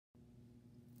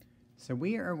So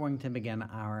we are going to begin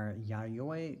our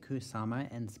Yayoi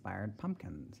Kusama inspired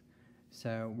pumpkins.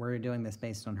 So we're doing this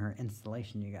based on her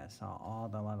installation. You guys saw all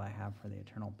the love I have for the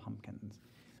eternal pumpkins.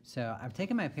 So I've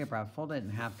taken my paper, I've folded it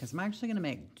in half because I'm actually going to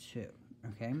make two,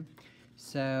 okay?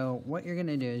 So what you're going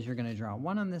to do is you're going to draw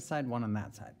one on this side, one on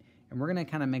that side. And we're going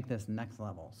to kind of make this next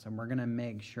level. So we're going to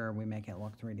make sure we make it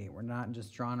look 3D. We're not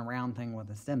just drawing a round thing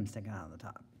with a stem sticking out of the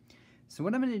top. So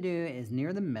what I'm going to do is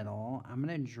near the middle, I'm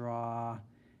going to draw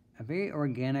a very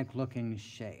organic looking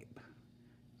shape,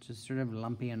 just sort of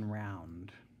lumpy and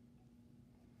round.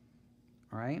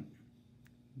 All right,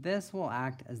 this will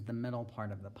act as the middle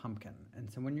part of the pumpkin. And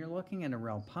so when you're looking at a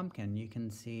real pumpkin, you can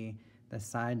see the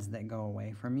sides that go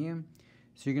away from you.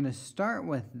 So you're going to start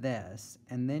with this,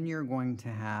 and then you're going to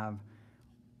have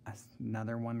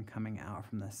another one coming out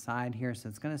from the side here. So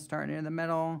it's going to start near the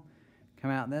middle, come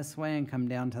out this way, and come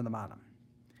down to the bottom.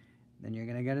 Then you're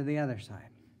going to go to the other side.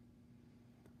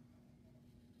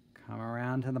 Come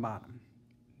around to the bottom.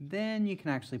 Then you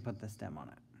can actually put the stem on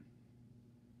it.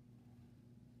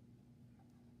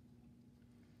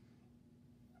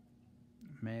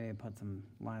 Maybe put some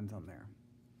lines on there.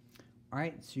 All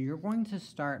right, so you're going to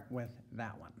start with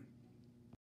that one.